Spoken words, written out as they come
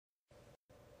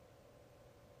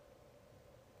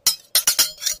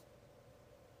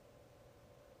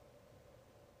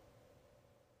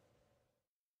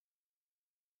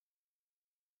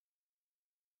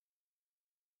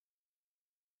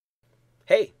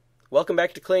Hey, welcome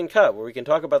back to Clean Cut, where we can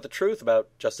talk about the truth about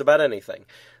just about anything,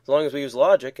 as long as we use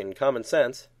logic and common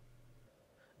sense.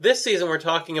 This season we're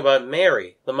talking about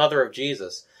Mary, the mother of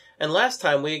Jesus, and last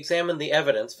time we examined the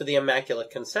evidence for the Immaculate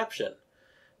Conception.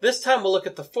 This time we'll look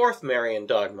at the fourth Marian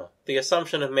dogma, the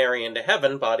Assumption of Mary into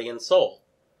heaven, body and soul.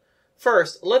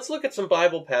 First, let's look at some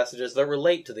Bible passages that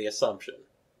relate to the Assumption.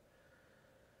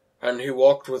 And he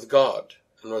walked with God,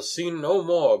 and was seen no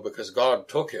more because God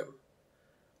took him.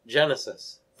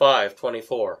 Genesis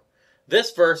 5:24.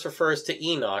 This verse refers to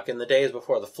Enoch in the days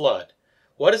before the flood.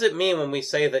 What does it mean when we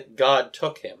say that God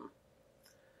took him?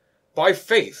 By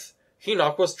faith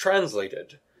Enoch was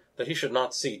translated, that he should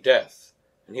not see death,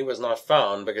 and he was not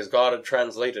found because God had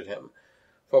translated him.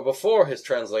 For before his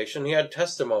translation he had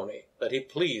testimony that he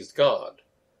pleased God.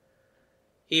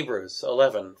 Hebrews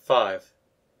 11:5.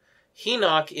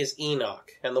 Enoch is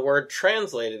Enoch, and the word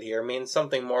translated here means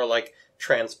something more like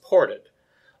transported.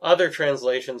 Other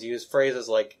translations use phrases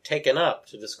like taken up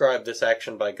to describe this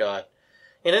action by God.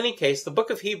 In any case, the book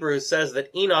of Hebrews says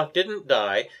that Enoch didn't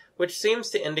die, which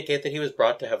seems to indicate that he was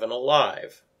brought to heaven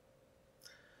alive.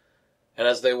 And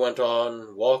as they went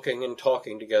on, walking and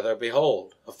talking together,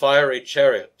 behold, a fiery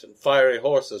chariot and fiery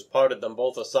horses parted them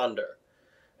both asunder.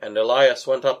 And Elias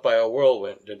went up by a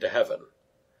whirlwind into heaven.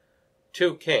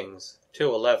 2 Kings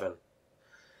 2:11.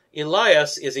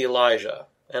 Elias is Elijah,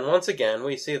 and once again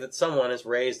we see that someone is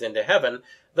raised into heaven,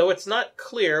 though it's not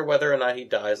clear whether or not he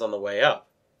dies on the way up.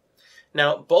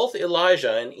 Now, both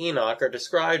Elijah and Enoch are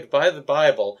described by the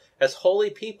Bible as holy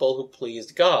people who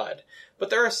pleased God, but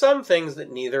there are some things that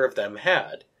neither of them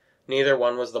had. Neither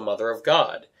one was the mother of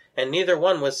God, and neither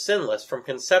one was sinless from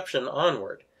conception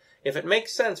onward. If it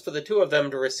makes sense for the two of them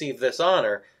to receive this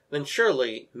honor, then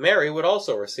surely Mary would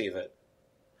also receive it.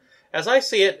 As I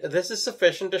see it, this is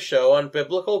sufficient to show on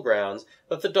biblical grounds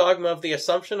that the dogma of the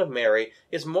Assumption of Mary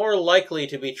is more likely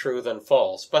to be true than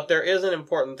false, but there is an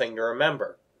important thing to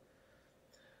remember.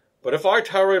 But if I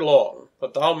tarry long,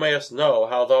 that thou mayest know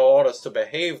how thou oughtest to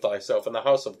behave thyself in the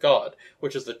house of God,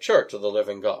 which is the church of the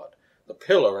living God, the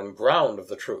pillar and ground of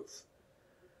the truth.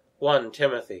 1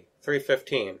 Timothy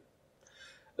 3:15.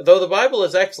 Though the Bible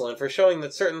is excellent for showing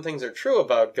that certain things are true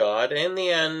about God, in the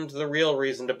end, the real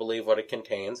reason to believe what it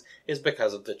contains is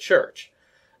because of the Church.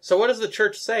 So what does the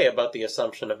Church say about the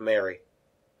Assumption of Mary?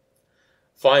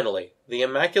 Finally, the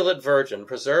Immaculate Virgin,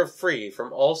 preserved free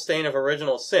from all stain of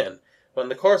original sin, when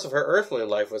the course of her earthly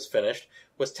life was finished,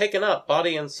 was taken up,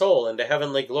 body and soul, into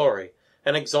heavenly glory,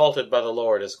 and exalted by the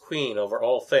Lord as Queen over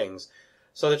all things,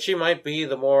 so that she might be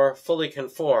the more fully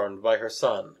conformed by her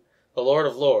Son, the Lord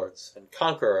of Lords, and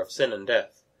conqueror of sin and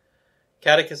death.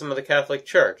 Catechism of the Catholic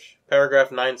Church,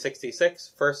 paragraph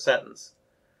 966, first sentence.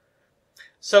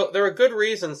 So there are good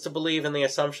reasons to believe in the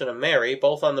Assumption of Mary,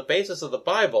 both on the basis of the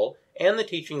Bible and the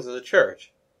teachings of the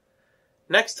Church.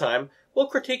 Next time, we'll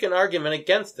critique an argument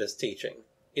against this teaching.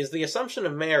 Is the Assumption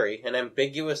of Mary an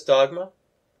ambiguous dogma?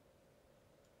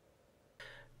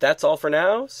 That's all for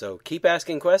now, so keep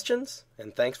asking questions,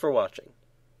 and thanks for watching.